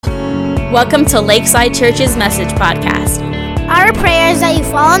Welcome to Lakeside Church's Message Podcast. Our prayer is that you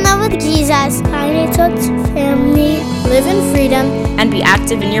fall in love with Jesus, find a church family, live in freedom, And be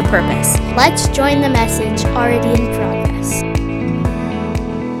active in your purpose. Let's join the message already in progress.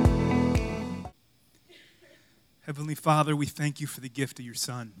 Heavenly Father, we thank you for the gift of your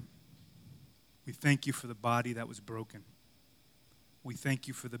Son. We thank you for the body that was broken. We thank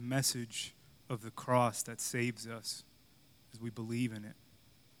you for the message of the cross that saves us as we believe in it.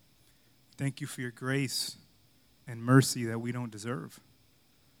 Thank you for your grace and mercy that we don't deserve.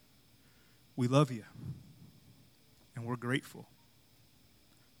 We love you, and we're grateful,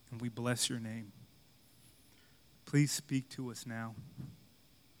 and we bless your name. Please speak to us now.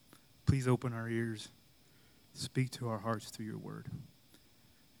 Please open our ears. Speak to our hearts through your word.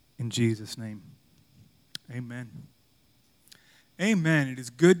 In Jesus' name, amen. Amen. It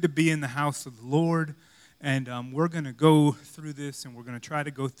is good to be in the house of the Lord. And we're going to go through this, and we're going to try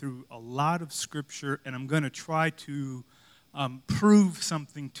to go through a lot of Scripture, and I'm going to try to prove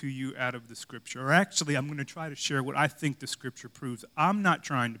something to you out of the Scripture. Or actually, I'm going to try to share what I think the Scripture proves. I'm not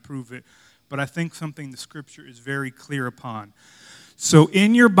trying to prove it, but I think something the Scripture is very clear upon. So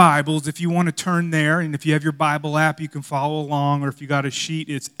in your Bibles, if you want to turn there, and if you have your Bible app, you can follow along, or if you got a sheet,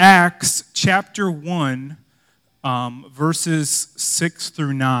 it's Acts chapter 1, verses 6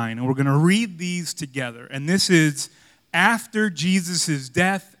 through 9. And we're going to read these together. And this is after Jesus'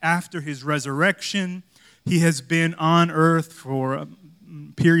 death, after his resurrection. He has been on earth for a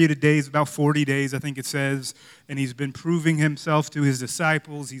period of days, about 40 days, I think it says. And he's been proving himself to his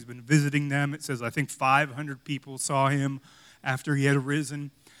disciples. He's been visiting them. It says, I think 500 people saw him after he had risen.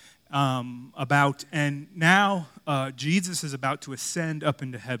 And now Jesus is about to ascend up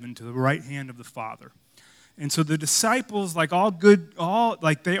into heaven to the right hand of the Father. And so the disciples, like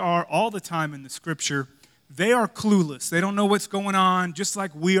they are all the time in the Scripture, they are clueless. They don't know what's going on, just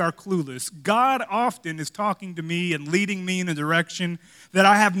like we are clueless. God often is talking to me and leading me in a direction that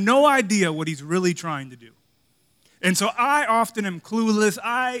I have no idea what he's really trying to do. And so I often am clueless.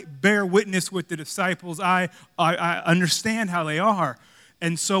 I bear witness with the disciples. I understand how they are.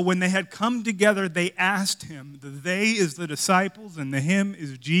 And so when they had come together, they asked him. The they is the disciples and the him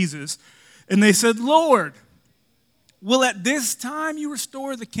is Jesus. And they said, Lord, will at this time you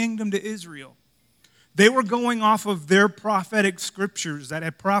restore the kingdom to Israel? They were going off of their prophetic scriptures that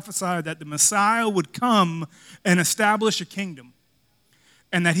had prophesied that the Messiah would come and establish a kingdom,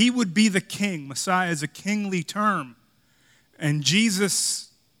 and that he would be the king. Messiah is a kingly term. And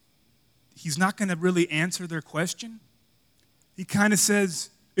Jesus, he's not going to really answer their question. He kind of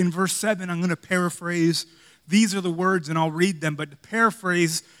says in verse 7, I'm going to paraphrase. These are the words, and I'll read them, but to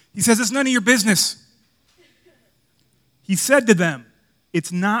paraphrase, he says, it's none of your business. He said to them,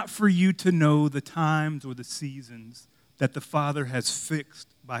 it's not for you to know the times or the seasons that the Father has fixed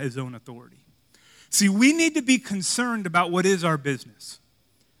by his own authority. See, we need to be concerned about what is our business.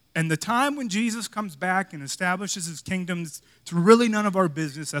 And the time when Jesus comes back and establishes his kingdom, it's really none of our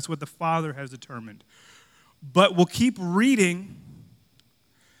business. That's what the Father has determined. But we'll keep reading,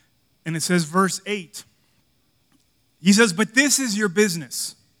 and it says, verse 8. He says, but this is your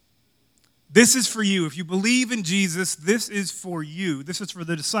business. This is for you. If you believe in Jesus, this is for you. This is for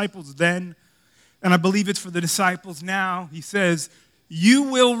the disciples then, and I believe it's for the disciples now. He says, you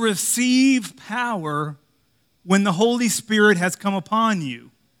will receive power when the Holy Spirit has come upon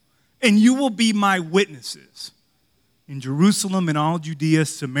you, and you will be my witnesses in Jerusalem and all Judea,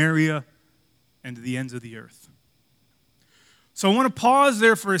 Samaria, and to the ends of the earth. So I want to pause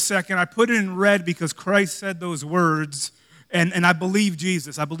there for a second. I put it in red because Christ said those words. And I believe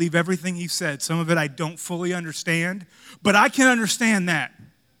Jesus. I believe everything he said. Some of it I don't fully understand, but I can understand that.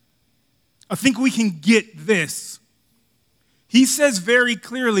 I think we can get this. He says very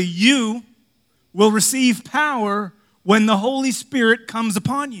clearly, you will receive power when the Holy Spirit comes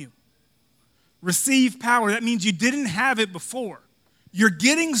upon you. Receive power. That means you didn't have it before. You're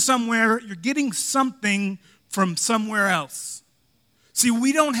getting somewhere, you're getting something from somewhere else. See,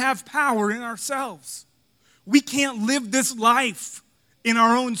 we don't have power in ourselves. We can't live this life in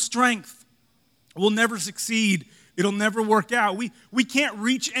our own strength. We'll never succeed. It'll never work out. We can't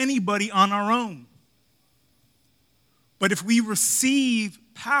reach anybody on our own. But if we receive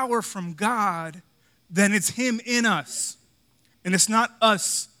power from God, then it's him in us. And it's not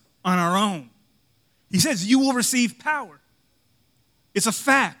us on our own. He says, you will receive power. It's a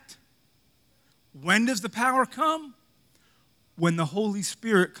fact. When does the power come? When the Holy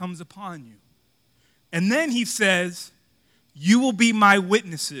Spirit comes upon you. And then he says, you will be my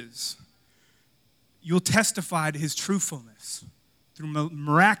witnesses. You'll testify to his truthfulness through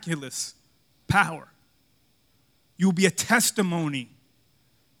miraculous power. You will be a testimony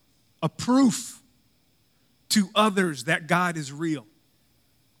a proof to others that God is real.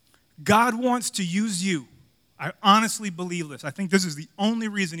 God wants to use you. I honestly believe this. I think this is the only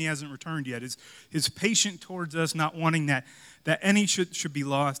reason he hasn't returned yet, is his patience towards us, not wanting that any should be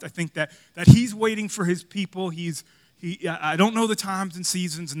lost. I think that he's waiting for his people. I don't know the times and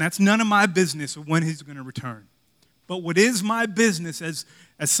seasons, and that's none of my business of when he's going to return. But what is my business as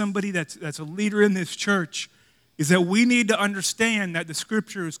somebody that's a leader in this church is that we need to understand that the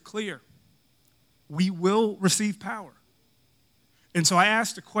scripture is clear. We will receive power. And so I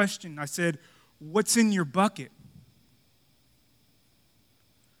asked a question. I said, what's in your bucket?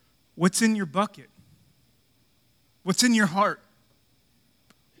 What's in your bucket? What's in your heart?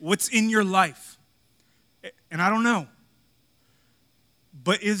 What's in your life? And I don't know.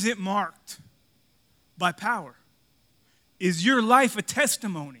 But is it marked by power? Is your life a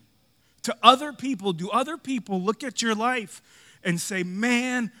testimony to other people? Do other people look at your life and say,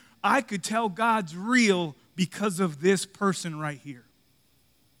 man, I could tell God's real because of this person right here?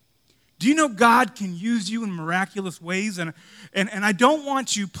 Do you know God can use you in miraculous ways? And I don't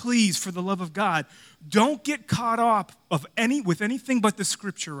want you, please, for the love of God, don't get caught up with anything but the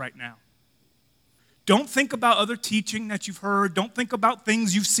scripture right now. Don't think about other teaching that you've heard. Don't think about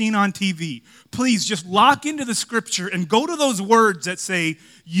things you've seen on TV. Please just lock into the scripture and go to those words that say,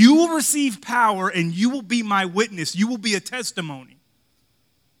 you will receive power and you will be my witness. You will be a testimony.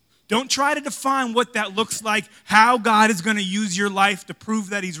 Don't try to define what that looks like, how God is going to use your life to prove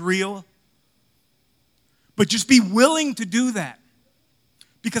that he's real. But just be willing to do that.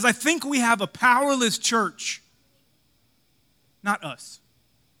 Because I think we have a powerless church. Not us.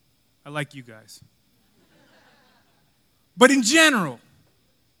 I like you guys. But in general,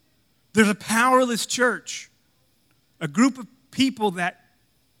 there's a powerless church. A group of people that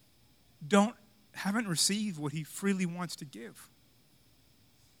haven't received what he freely wants to give.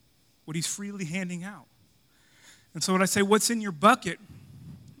 What he's freely handing out. And so when I say, what's in your bucket?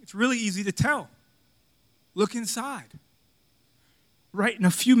 It's really easy to tell. Look inside. Right in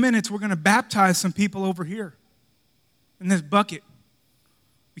a few minutes, we're going to baptize some people over here in this bucket.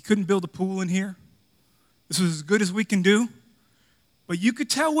 We couldn't build a pool in here. This was as good as we can do. But you could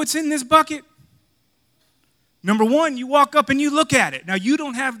tell what's in this bucket. Number one, you walk up and you look at it. Now, you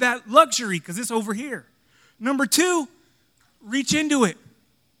don't have that luxury because it's over here. Number two, reach into it.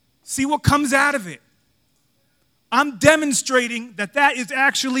 See what comes out of it. I'm demonstrating that is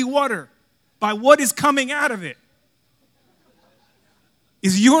actually water by what is coming out of it.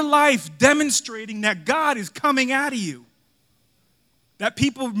 Is your life demonstrating that God is coming out of you? That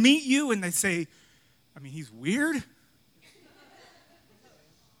people meet you and they say, he's weird,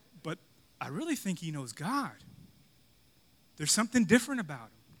 but I really think he knows God. There's something different about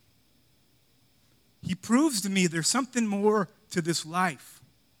him. He proves to me there's something more to this life.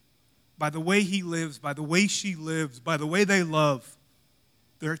 By the way he lives, by the way she lives, by the way they love.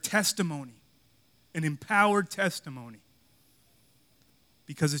 They're a testimony, an empowered testimony.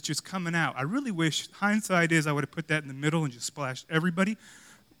 Because it's just coming out. I really wish, hindsight is, I would have put that in the middle and just splashed everybody.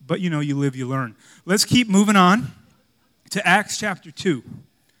 But you live, you learn. Let's keep moving on to Acts chapter 2.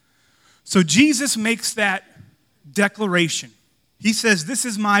 So Jesus makes that declaration. He says, this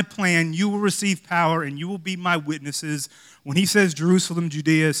is my plan. You will receive power and you will be my witnesses. When he says Jerusalem,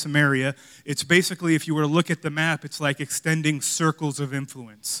 Judea, Samaria, it's basically, if you were to look at the map, it's like extending circles of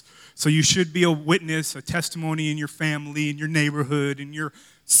influence. So you should be a witness, a testimony in your family, in your neighborhood, in your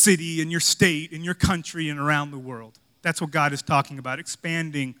city, in your state, in your country, and around the world. That's what God is talking about,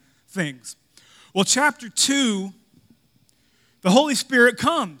 expanding things. Well, chapter 2, the Holy Spirit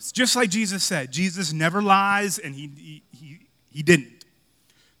comes, just like Jesus said. Jesus never lies, and he didn't.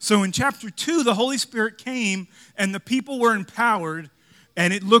 So in chapter 2, the Holy Spirit came, and the people were empowered,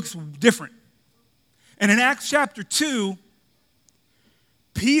 and it looks different. And in Acts chapter 2,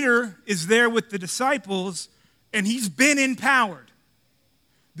 Peter is there with the disciples, and he's been empowered.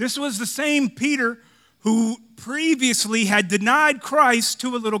 This was the same Peter who previously had denied Christ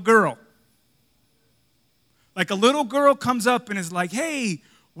to a little girl. Like a little girl comes up and is like, hey,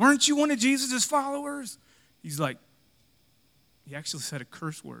 weren't you one of Jesus' followers? He's like, he actually said a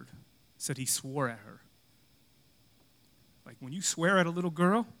curse word. Said he swore at her. Like when you swear at a little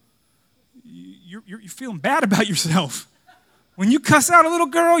girl, you're feeling bad about yourself. When you cuss out a little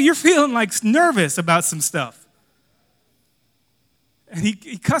girl, you're feeling like nervous about some stuff. And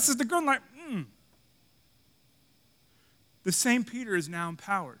he cusses the girl and like, The same Peter is now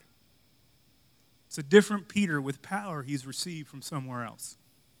empowered. It's a different Peter with power he's received from somewhere else.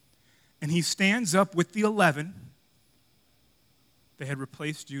 And he stands up with the 11. They had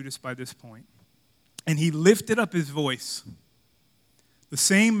replaced Judas by this point. And he lifted up his voice The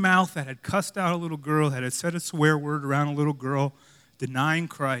same mouth that had cussed out a little girl, that had said a swear word around a little girl, denying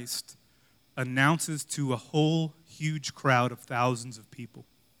Christ, announces to a whole huge crowd of thousands of people,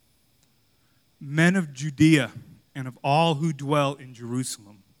 men of Judea and of all who dwell in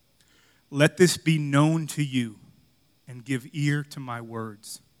Jerusalem, let this be known to you, and give ear to my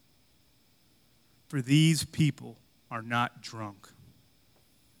words. For these people are not drunk.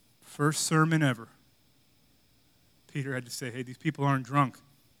 First sermon ever. Peter had to say, hey, these people aren't drunk.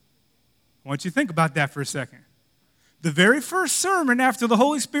 I want you to think about that for a second. The very first sermon after the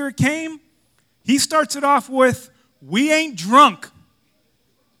Holy Spirit came, he starts it off with, we ain't drunk.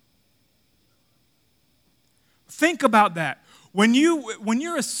 Think about that. When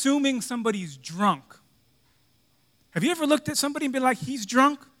you're assuming somebody's drunk, have you ever looked at somebody and been like, he's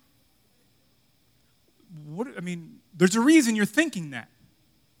drunk? There's a reason you're thinking that.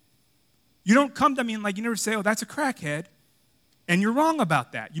 You don't come to me and you never say, oh, that's a crackhead. And you're wrong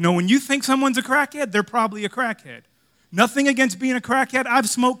about that. When you think someone's a crackhead, they're probably a crackhead. Nothing against being a crackhead. I've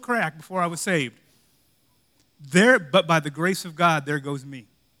smoked crack before I was saved. But by the grace of God, there goes me.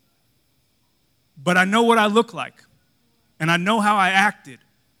 But I know what I look like. And I know how I acted.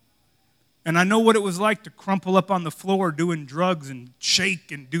 And I know what it was like to crumple up on the floor doing drugs and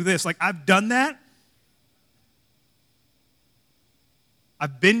shake and do this. I've done that.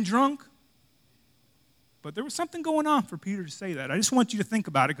 I've been drunk. But there was something going on for Peter to say that. I just want you to think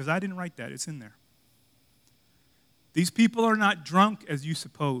about it because I didn't write that. It's in there. These people are not drunk as you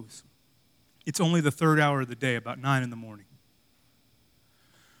suppose. It's only the third hour of the day, about 9 in the morning.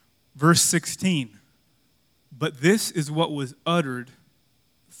 Verse 16. But this is what was uttered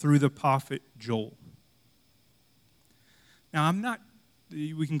through the prophet Joel. Now,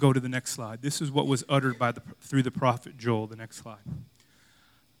 we can go to the next slide. This is what was uttered through the prophet Joel. The next slide.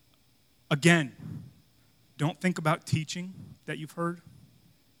 Again, don't think about teaching that you've heard.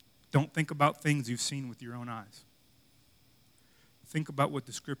 Don't think about things you've seen with your own eyes. Think about what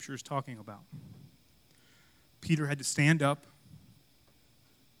the scripture is talking about. Peter had to stand up.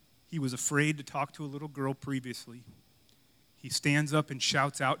 He was afraid to talk to a little girl previously. He stands up and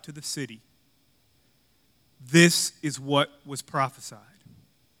shouts out to the city. This is what was prophesied.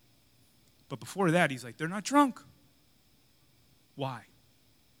 But before that, he's like, they're not drunk. Why?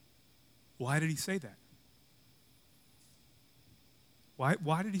 Why did he say that?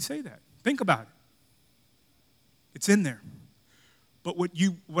 Why did he say that? Think about it. It's in there. But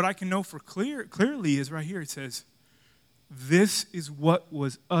what I can know for clearly is right here. It says, this is what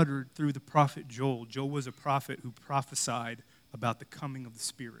was uttered through the prophet Joel. Joel was a prophet who prophesied about the coming of the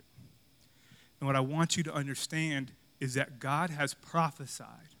Spirit. And what I want you to understand is that God has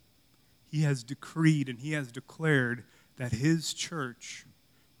prophesied. He has decreed and he has declared that his church,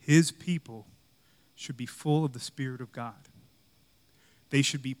 his people, should be full of the Spirit of God. They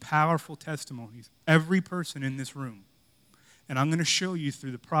should be powerful testimonies. Every person in this room. And I'm going to show you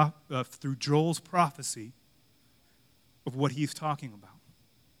through Joel's prophecy of what he's talking about.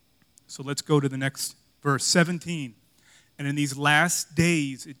 So let's go to the next verse, 17. And in these last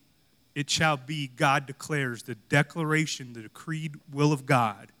days, it shall be, God declares, the declaration, the decreed will of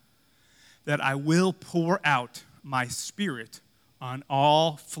God, that I will pour out my Spirit on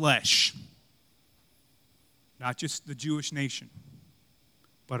all flesh. Not just the Jewish nation,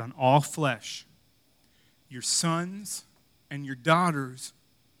 but on all flesh. Your sons and your daughters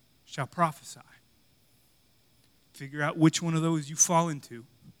shall prophesy. Figure out which one of those you fall into.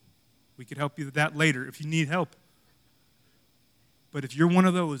 We could help you with that later if you need help. But if you're one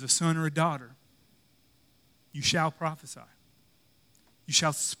of those, a son or a daughter, you shall prophesy. You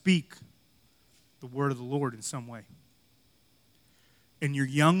shall speak the word of the Lord in some way. And your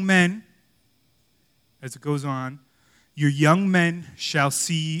young men, as it goes on, your young men shall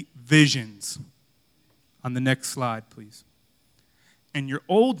see visions. On the next slide, please. And your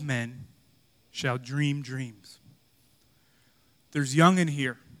old men shall dream dreams. There's young in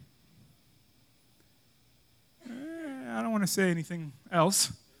here. I don't want to say anything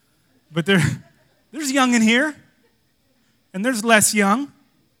else, but there's young in here, and there's less young.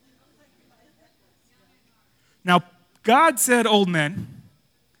 Now, God said old men.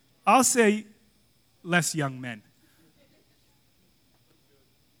 I'll say less young men.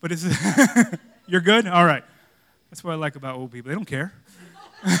 But you're good? All right. That's what I like about old people. They don't care.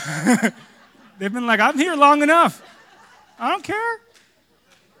 They've been like, I'm here long enough. I don't care.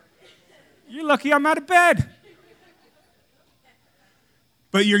 You're lucky I'm out of bed.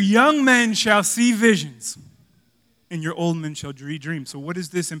 But your young men shall see visions, and your old men shall dream dreams. So what is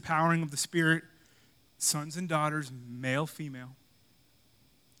this empowering of the Spirit? Sons and daughters, male, female,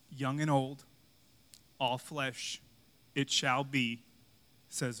 young and old, all flesh, it shall be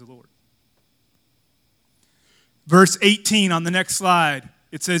says the Lord. Verse 18 on the next slide,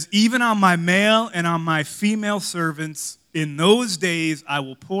 it says, even on my male and on my female servants, in those days I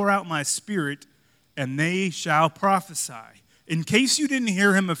will pour out my spirit, and they shall prophesy. In case you didn't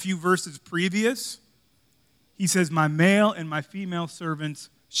hear him a few verses previous, he says, my male and my female servants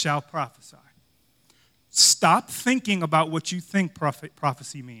shall prophesy. Stop thinking about what you think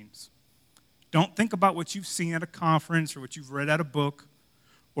prophecy means. Don't think about what you've seen at a conference or what you've read at a book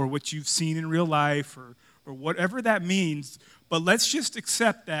or what you've seen in real life or whatever that means. But let's just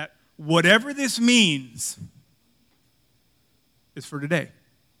accept that whatever this means is for today.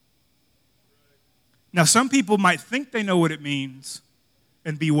 Now, some people might think they know what it means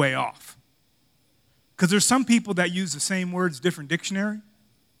and be way off. Because there's some people that use the same words, different dictionary.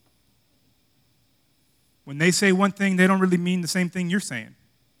 When they say one thing, they don't really mean the same thing you're saying.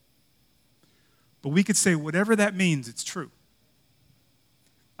 But we could say whatever that means, it's true.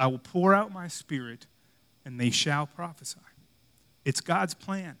 I will pour out my spirit, and they shall prophesy. It's God's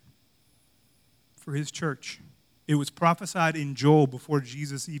plan for his church. It was prophesied in Joel before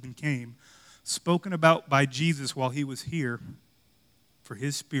Jesus even came, spoken about by Jesus while he was here, for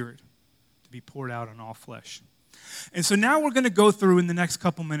his spirit to be poured out on all flesh. And so now we're going to go through in the next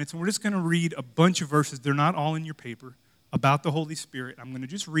couple minutes, and we're just going to read a bunch of verses. They're not all in your paper about the Holy Spirit. I'm going to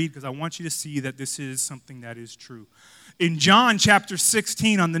just read because I want you to see that this is something that is true. In John chapter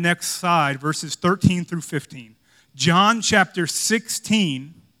 16 on the next slide, verses 13 through 15. John chapter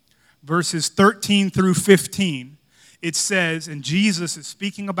 16, verses 13 through 15. It says, and Jesus is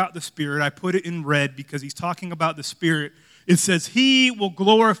speaking about the Spirit. I put it in red because he's talking about the Spirit. It says, he will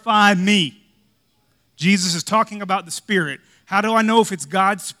glorify me. Jesus is talking about the Spirit. How do I know if it's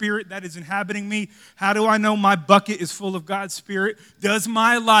God's Spirit that is inhabiting me? How do I know my bucket is full of God's Spirit? Does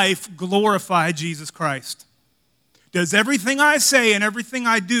my life glorify Jesus Christ? Does everything I say and everything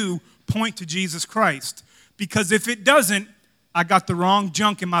I do point to Jesus Christ? Because if it doesn't, I got the wrong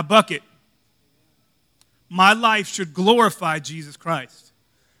junk in my bucket. My life should glorify Jesus Christ.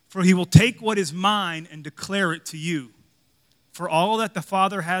 For he will take what is mine and declare it to you. For all that the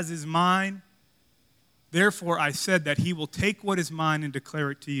Father has is mine. Therefore, I said that he will take what is mine and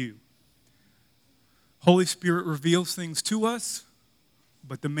declare it to you. Holy Spirit reveals things to us,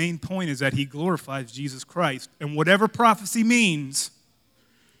 but the main point is that he glorifies Jesus Christ. And whatever prophecy means,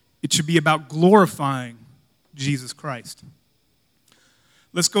 it should be about glorifying Jesus Christ.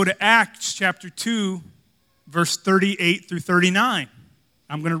 Let's go to Acts chapter 2, verse 38 through 39.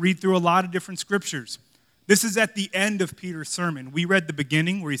 I'm going to read through a lot of different scriptures. This is at the end of Peter's sermon. We read the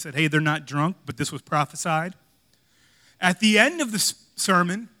beginning where he said, hey, they're not drunk, but this was prophesied. At the end of the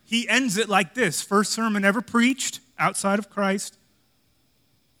sermon, he ends it like this. First sermon ever preached outside of Christ.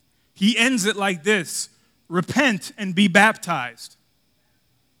 He ends it like this. Repent and be baptized.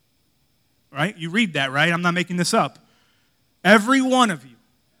 Right? You read that, right? I'm not making this up. Every one of you,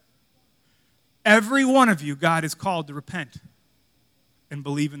 God is called to repent and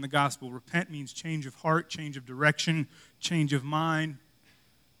believe in the gospel. Repent means change of heart, change of direction, change of mind.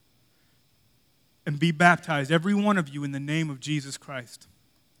 And be baptized, every one of you, in the name of Jesus Christ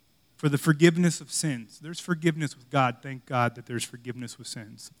for the forgiveness of sins. There's forgiveness with God. Thank God that there's forgiveness with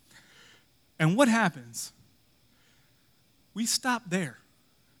sins. And what happens? We stop there.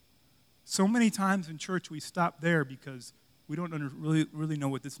 So many times in church we stop there because we don't really know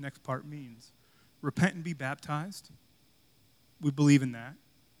what this next part means. Repent and be baptized. We believe in that.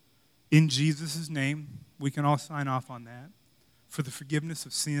 In Jesus' name, we can all sign off on that. For the forgiveness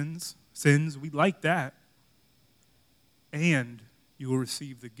of sins, we like that. And you will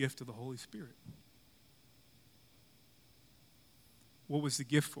receive the gift of the Holy Spirit. What was the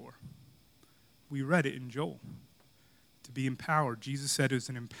gift for? We read it in Joel. To be empowered. Jesus said it was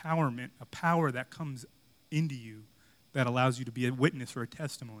an empowerment, a power that comes into you that allows you to be a witness or a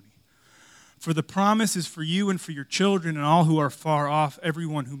testimony. For the promise is for you and for your children and all who are far off,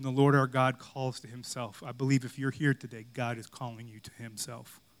 everyone whom the Lord our God calls to himself. I believe if you're here today, God is calling you to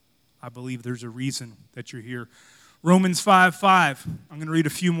himself. I believe there's a reason that you're here. Romans 5:5. I'm going to read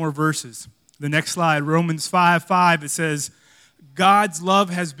a few more verses. The next slide, Romans 5:5, it says, God's love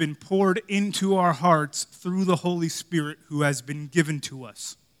has been poured into our hearts through the Holy Spirit who has been given to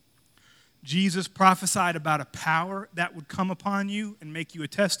us. Jesus prophesied about a power that would come upon you and make you a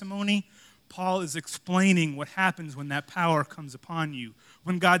testimony. Paul is explaining what happens when that power comes upon you.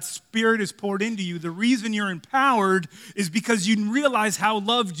 When God's Spirit is poured into you, the reason you're empowered is because you realize how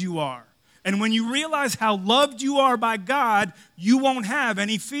loved you are. And when you realize how loved you are by God, you won't have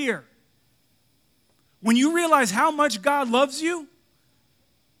any fear. When you realize how much God loves you,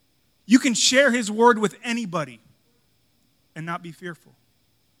 you can share his word with anybody and not be fearful.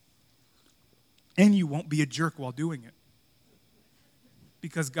 And you won't be a jerk while doing it.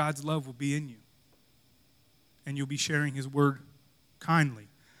 Because God's love will be in you. And you'll be sharing his word kindly.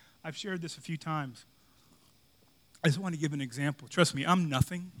 I've shared this a few times. I just want to give an example. Trust me, I'm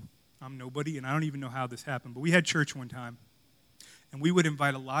nothing. I'm nobody, and I don't even know how this happened. But we had church one time, and we would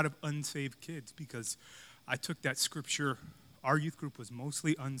invite a lot of unsaved kids because I took that scripture. Our youth group was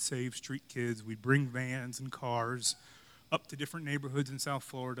mostly unsaved street kids. We'd bring vans and cars up to different neighborhoods in South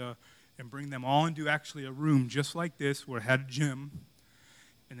Florida and bring them all into actually a room just like this where it had a gym.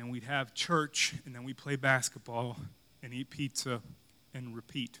 And then we'd have church, and then we'd play basketball and eat pizza and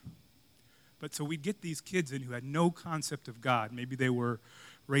repeat. But so we'd get these kids in who had no concept of God. Maybe they were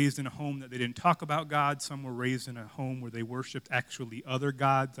raised in a home that they didn't talk about God. Some were raised in a home where they worshiped actually other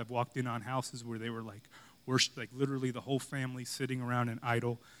gods. I've walked in on houses where they were worship, literally the whole family sitting around an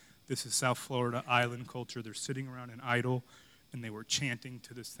idol. This is South Florida island culture. They're sitting around an idol, and they were chanting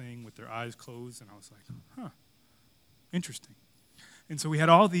to this thing with their eyes closed. And I was like, interesting. And so we had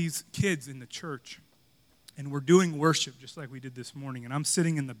all these kids in the church, and we're doing worship just like we did this morning. And I'm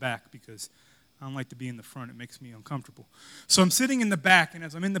sitting in the back because I don't like to be in the front. It makes me uncomfortable. So I'm sitting in the back, and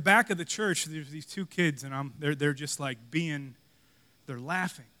as I'm in the back of the church, there's these two kids, and they're just like they're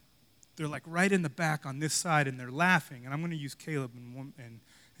laughing. They're like right in the back on this side, and they're laughing. And I'm going to use Caleb and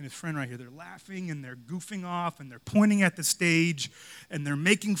his friend right here. They're laughing, and they're goofing off, and they're pointing at the stage, and they're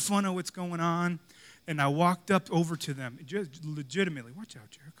making fun of what's going on. And I walked up over to them, just legitimately. Watch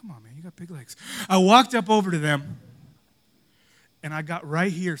out, Jared. Come on, man. You got big legs. I walked up over to them, and I got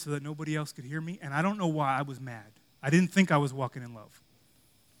right here so that nobody else could hear me. And I don't know why I was mad. I didn't think I was walking in love.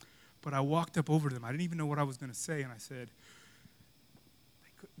 But I walked up over to them. I didn't even know what I was going to say. And I said,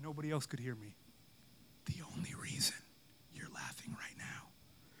 nobody else could hear me. The only reason you're laughing right now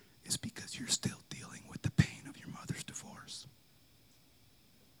is because you're still dealing with the pain of your mother's divorce.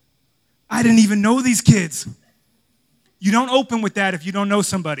 I didn't even know these kids. You don't open with that if you don't know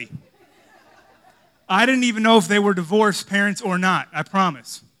somebody. I didn't even know if they were divorced parents or not, I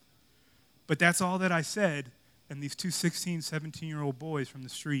promise. But that's all that I said, and these two 16, 17-year-old boys from the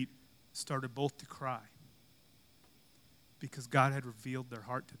street started both to cry because God had revealed their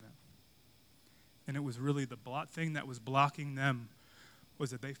heart to them. And it was really the thing that was blocking them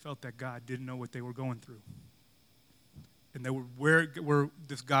was that they felt that God didn't know what they were going through. And they were where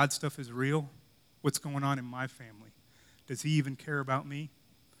this God stuff is real. What's going on in my family? Does he even care about me?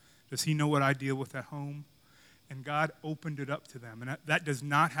 Does he know what I deal with at home? And God opened it up to them. And that does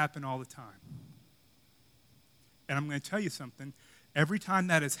not happen all the time. And I'm going to tell you something. Every time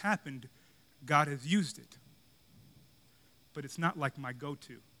that has happened, God has used it. But it's not like my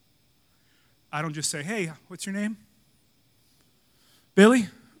go-to. I don't just say, hey, what's your name? Billy?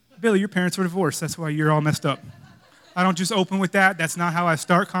 Billy, your parents were divorced. That's why you're all messed up. I don't just open with that. That's not how I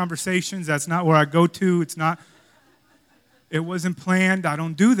start conversations. That's not where I go to. It wasn't planned. I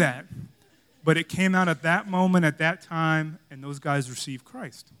don't do that. But it came out at that moment, at that time, and those guys received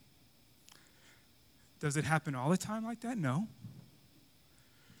Christ. Does it happen all the time like that? No.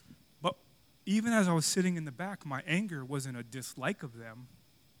 But even as I was sitting in the back, my anger wasn't a dislike of them.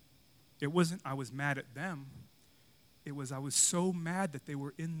 It wasn't I was mad at them. It was I was so mad that they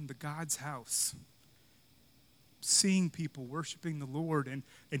were in the God's house, seeing people worshiping the Lord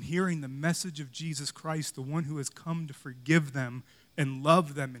and hearing the message of Jesus Christ, the one who has come to forgive them and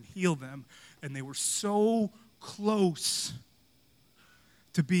love them and heal them. And they were so close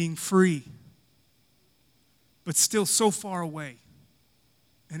to being free, but still so far away.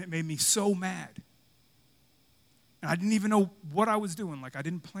 And it made me so mad. And I didn't even know what I was doing. I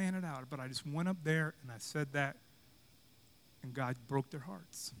didn't plan it out, but I just went up there and I said that, and God broke their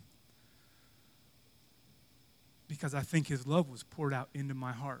hearts. Because I think his love was poured out into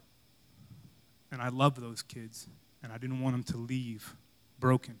my heart. And I love those kids, and I didn't want them to leave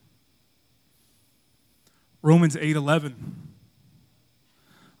broken. Romans 8:11.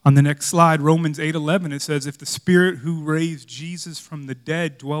 On the next slide, Romans 8:11, it says, if the Spirit who raised Jesus from the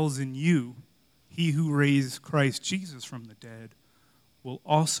dead dwells in you, he who raised Christ Jesus from the dead will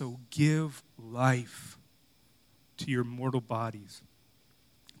also give life to your mortal bodies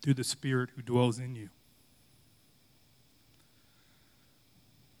through the Spirit who dwells in you.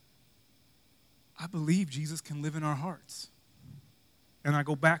 I believe Jesus can live in our hearts. And I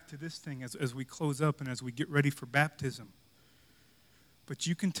go back to this thing as we close up and as we get ready for baptism. But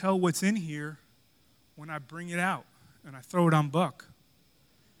you can tell what's in here when I bring it out and I throw it on Buck.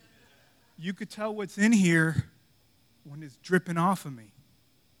 You could tell what's in here when it's dripping off of me.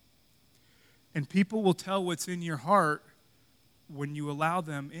 And people will tell what's in your heart when you allow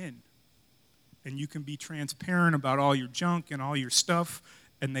them in. And you can be transparent about all your junk and all your stuff,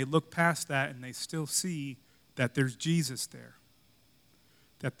 And they look past that and they still see that there's Jesus there,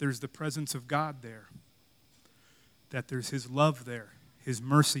 that there's the presence of God there, that there's his love there, his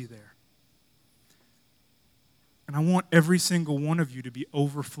mercy there. And I want every single one of you to be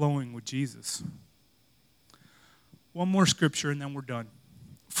overflowing with Jesus. One more scripture and then we're done.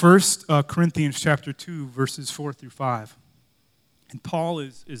 1 Corinthians chapter 2, verses 4 through 5. And Paul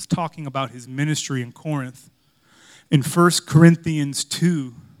is talking about his ministry in Corinth. In 1 Corinthians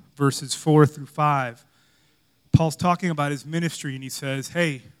 2, verses 4 through 5, Paul's talking about his ministry and he says,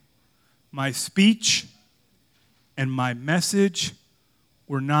 hey, my speech and my message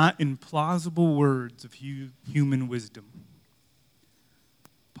were not in plausible words of human wisdom.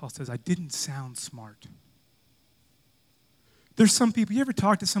 Paul says, I didn't sound smart. There's some people, you ever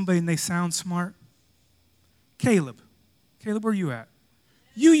talk to somebody and they sound smart? Caleb, where are you at?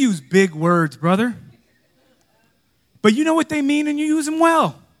 You use big words, brother. But you know what they mean and you use them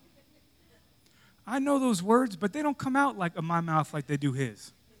well. I know those words, but they don't come out like of my mouth like they do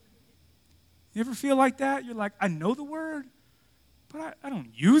his. You ever feel like that? You're like, I know the word, but I don't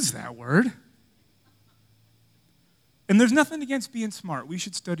use that word. And there's nothing against being smart. We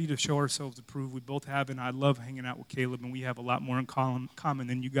should study to show ourselves approved. We both have, and I love hanging out with Caleb, and we have a lot more in common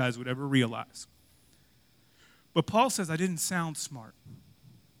than you guys would ever realize. But Paul says, I didn't sound smart.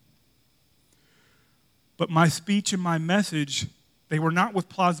 But my speech and my message, they were not with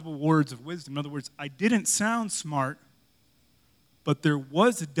plausible words of wisdom. In other words, I didn't sound smart, but there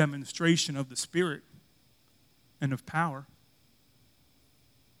was a demonstration of the Spirit and of power.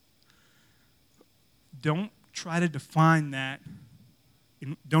 Don't try to define that.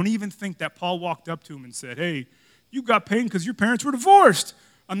 Don't even think that Paul walked up to him and said, hey, you got pain because your parents were divorced.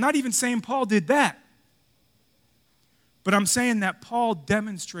 I'm not even saying Paul did that. But I'm saying that Paul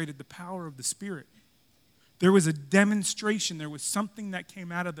demonstrated the power of the Spirit. There was a demonstration. There was something that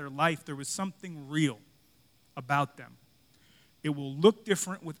came out of their life. There was something real about them. It will look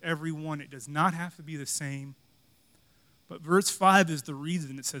different with everyone. It does not have to be the same. But verse 5 is the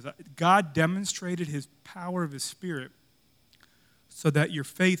reason. It says, God demonstrated his power of his Spirit so that your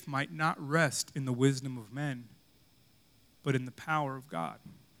faith might not rest in the wisdom of men, but in the power of God.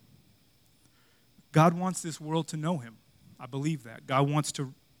 God wants this world to know him. I believe that. God wants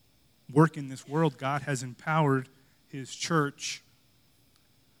to work in this world. God has empowered his church.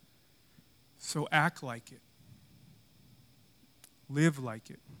 So act like it. Live like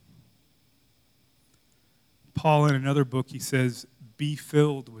it. Paul, in another book, he says, be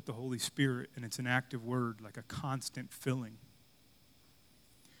filled with the Holy Spirit, and it's an active word, like a constant filling.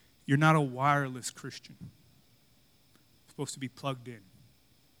 You're not a wireless Christian. You're supposed to be plugged in.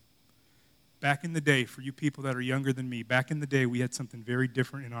 Back in the day, for you people that are younger than me, back in the day, we had something very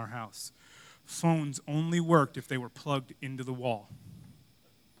different in our house. Phones only worked if they were plugged into the wall.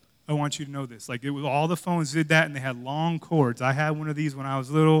 I want you to know this. Like, it was, all the phones did that, and they had long cords. I had one of these when I was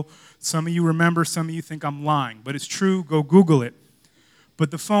little. Some of you remember. Some of you think I'm lying. But it's true. Go Google it.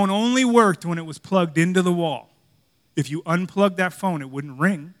 But the phone only worked when it was plugged into the wall. If you unplugged that phone, it wouldn't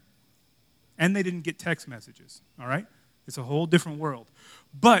ring. And they didn't get text messages. All right? It's a whole different world.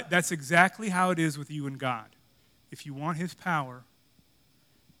 But that's exactly how it is with you and God. If you want his power,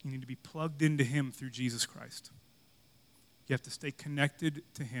 you need to be plugged into him through Jesus Christ. You have to stay connected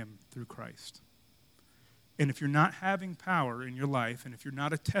to him through Christ. And if you're not having power in your life, and if you're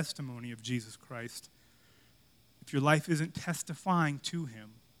not a testimony of Jesus Christ, if your life isn't testifying to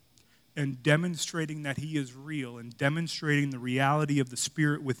him and demonstrating that he is real and demonstrating the reality of the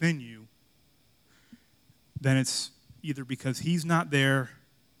Spirit within you, then it's either because he's not there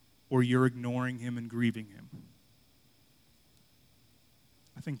or you're ignoring him and grieving him.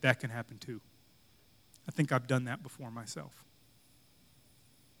 I think that can happen too. I think I've done that before myself.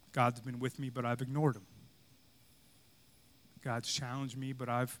 God's been with me, but I've ignored him. God's challenged me, but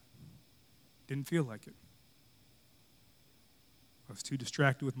I've didn't feel like it. I was too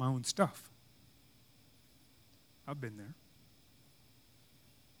distracted with my own stuff. I've been there.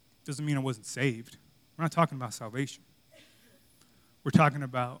 Doesn't mean I wasn't saved. We're not talking about salvation. We're talking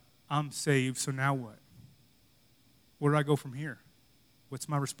about I'm saved, so now what? Where do I go from here? What's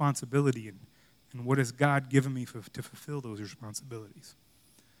my responsibility, and what has God given me to fulfill those responsibilities?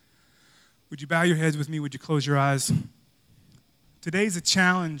 Would you bow your heads with me? Would you close your eyes? Today's a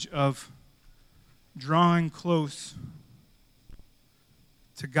challenge of drawing close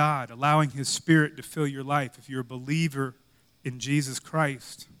to God, allowing his Spirit to fill your life. If you're a believer in Jesus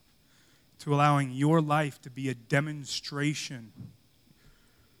Christ, to allowing your life to be a demonstration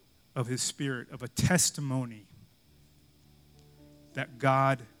of his Spirit, of a testimony that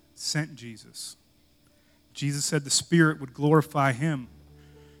God sent Jesus. Jesus said the Spirit would glorify him.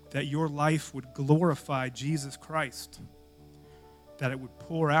 that your life would glorify Jesus Christ, that it would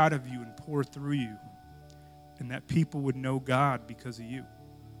pour out of you and pour through you, and that people would know God because of you.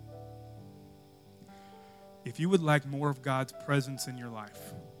 If you would like more of God's presence in your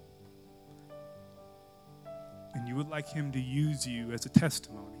life, and you would like him to use you as a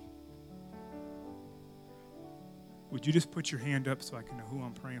testimony, would you just put your hand up so I can know who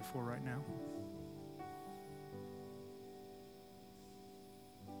I'm praying for right now?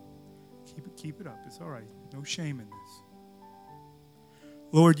 Keep it up. It's all right. No shame in this.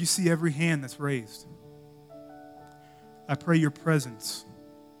 Lord, you see every hand that's raised. I pray your presence,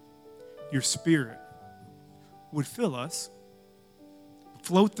 your spirit, would fill us,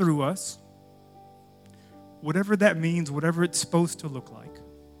 flow through us, whatever that means, whatever it's supposed to look like.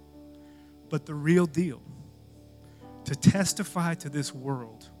 But the real deal, to testify to this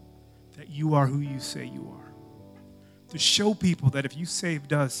world that you are who you say you are. To show people that if you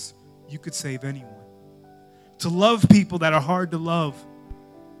saved us, you could save anyone. To love people that are hard to love.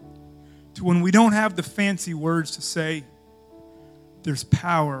 To when we don't have the fancy words to say, there's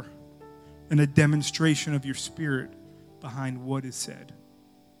power and a demonstration of your spirit behind what is said.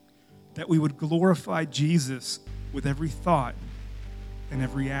 That we would glorify Jesus with every thought and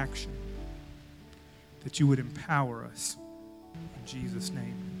every action. That you would empower us. In Jesus'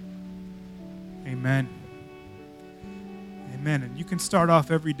 name. Amen. Amen. And you can start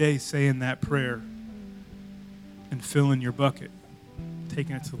off every day saying that prayer and filling your bucket,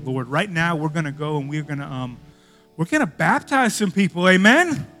 taking it to the Lord. Right now, we're going to go and we're going to baptize some people.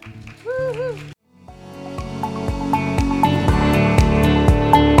 Amen. Woo-hoo.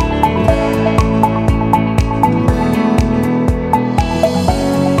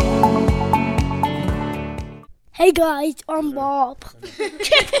 Hey guys, I'm Bob.